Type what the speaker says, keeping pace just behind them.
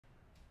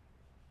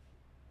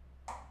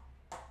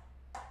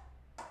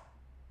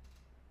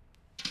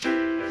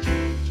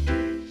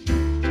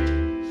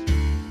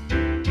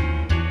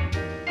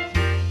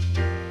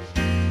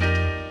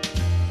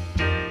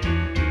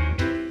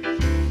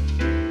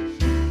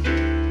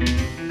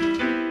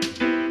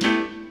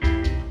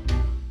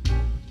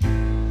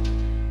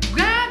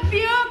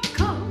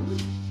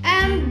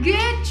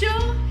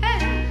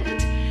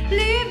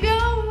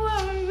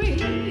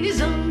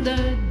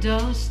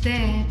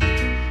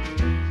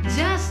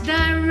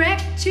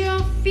Get your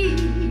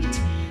feet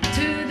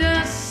to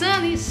the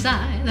sunny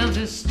side of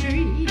the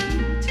street.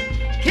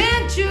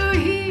 Can't you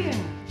hear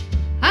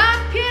a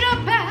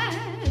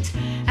pitter-pat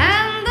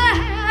and the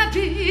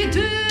happy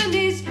tune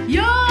is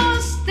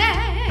your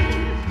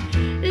step?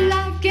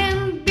 Life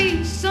can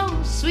be so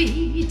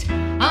sweet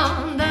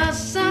on the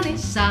sunny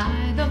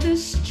side of the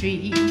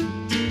street.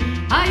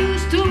 I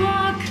used to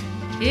walk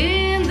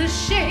in the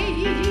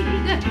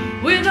shade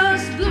with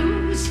those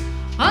blues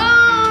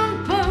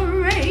on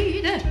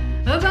parade,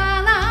 but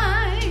I'm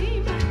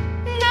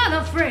not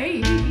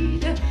afraid.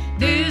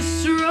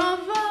 This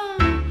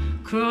rover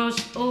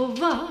crossed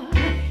over.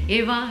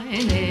 If I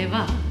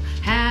never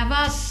have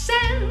a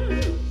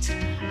cent,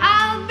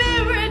 I'll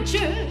be rich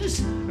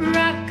as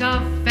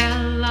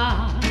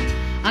Rockefeller.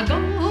 I'm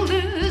gonna